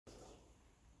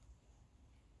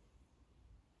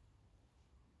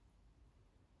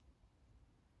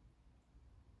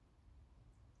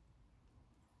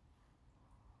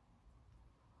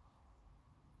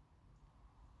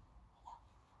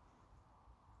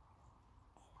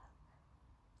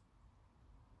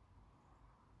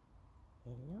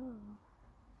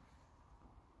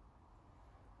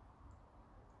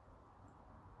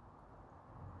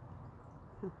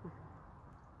Oh,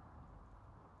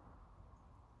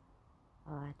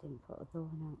 I didn't put the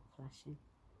one out flashing.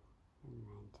 Never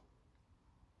mind.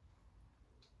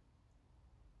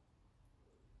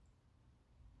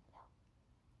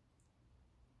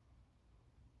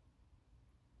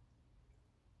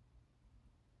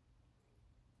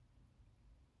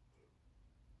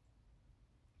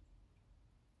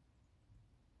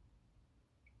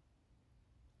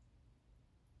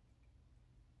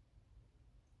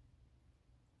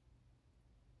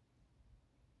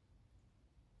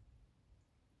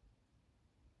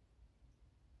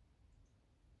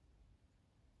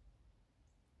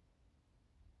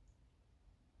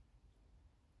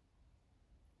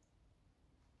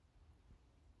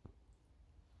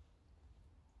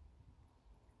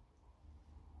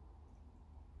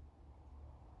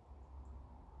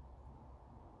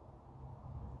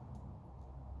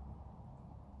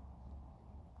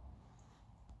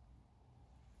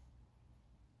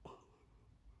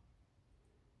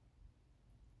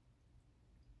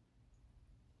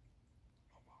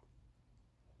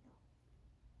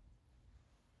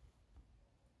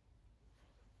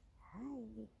 Hi.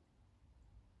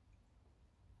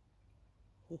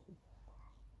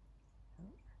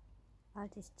 Oh,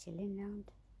 just chilling round.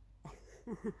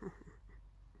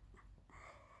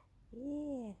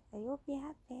 Yeah, I hope you're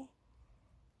happy.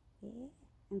 Yeah,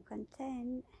 I'm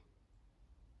content.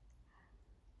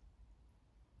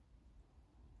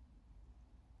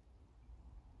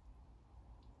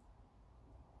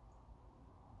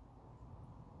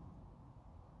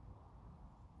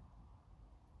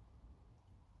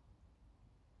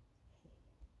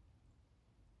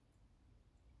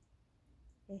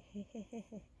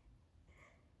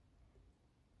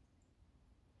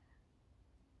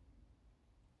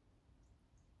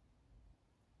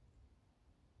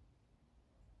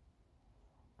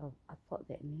 Oh, I put a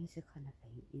bit of music on, I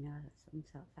think, you know, some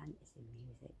sort of fantasy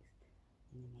music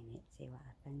in a minute, see what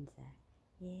happens there.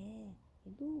 Yeah,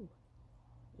 hello.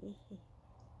 Yeah,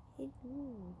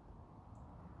 hello.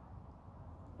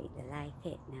 I think they like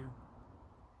it now.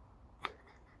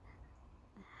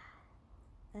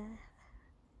 Yeah.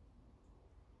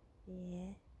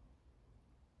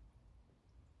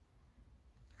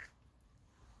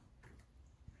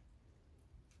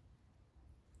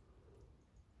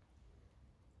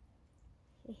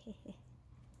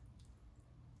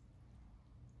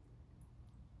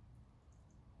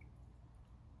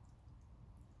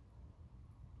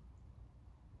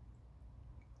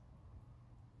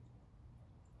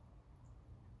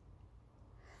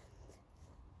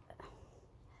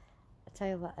 I tell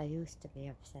you what I used to be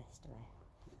obsessed with.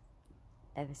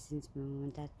 Ever since my mum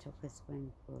and dad took us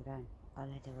when we were on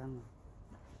holiday when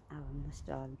I must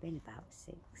have only been about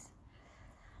 6.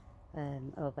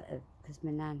 Because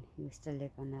my nan used to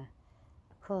live on a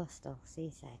coastal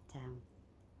seaside town.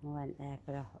 I went there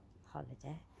for a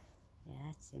holiday.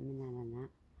 Yeah, to see my nan and that.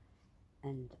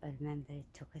 And I remember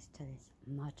it took us to this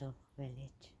model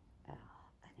village. Oh,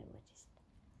 and it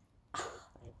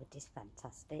was just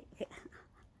fantastic.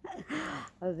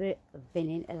 I've been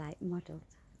into like model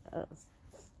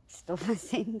stuff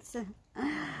since. So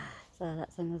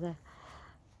that's another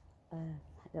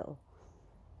little,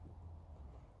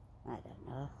 I don't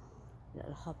know,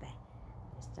 little hobby.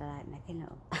 Just to like making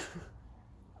little.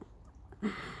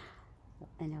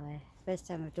 Anyway, first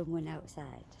time I've done one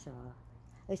outside, so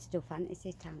I used to do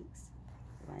fantasy tanks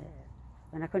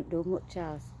when I couldn't do much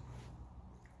else.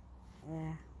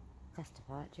 Yeah, cost a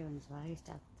fortune as well. I used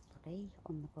to have 3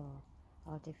 on the go,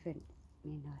 all different,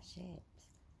 shapes.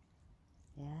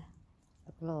 Yeah,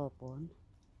 a globe one,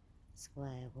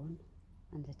 square one,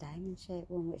 and a diamond shaped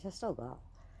one, which I still got.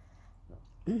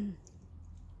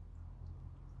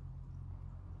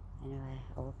 Anyway,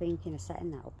 I was thinking of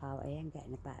setting that up out here and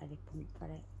getting a battery pump for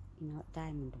it,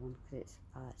 diamond one, because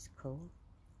it's cool.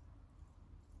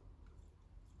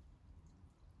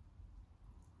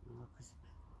 Because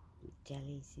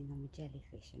jellies, my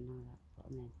jellyfish and all that, put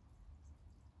them in.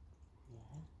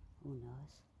 Yeah, who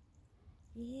knows?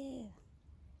 Yeah,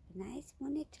 nice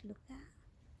money to look at.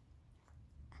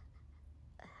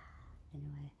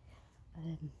 Anyway,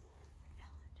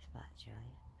 just about to show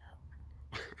you.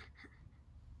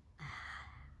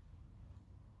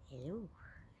 Hello.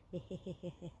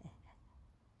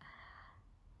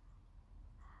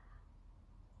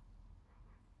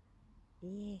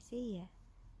 Yeah, see ya.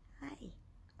 Hi.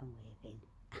 I'm waving.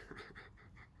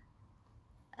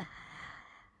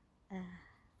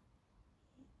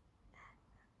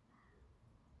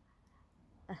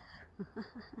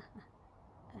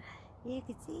 Yeah, I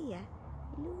can see ya.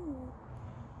 Hello.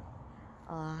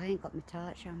 Oh, I ain't got my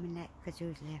torch on my neck because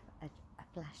usually I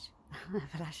flash,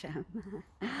 flash them.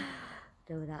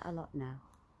 Do that a lot now.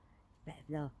 Better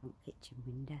than open kitchen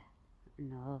window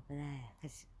and over there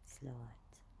because it's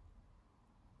loads.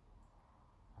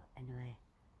 But anyway,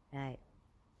 right,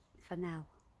 for now,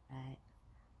 right.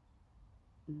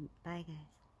 Bye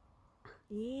guys.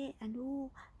 Yeah, I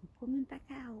know, I'm coming back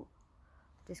out.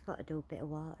 Just got to do a bit of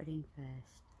watering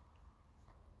first.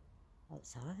 Oh,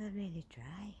 it's all really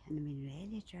dry, and I mean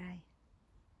really dry.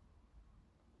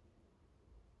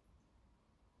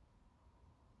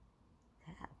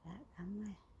 Get out of that, can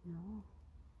we? No.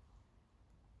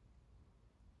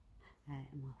 Right,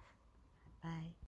 I'm off. Bye.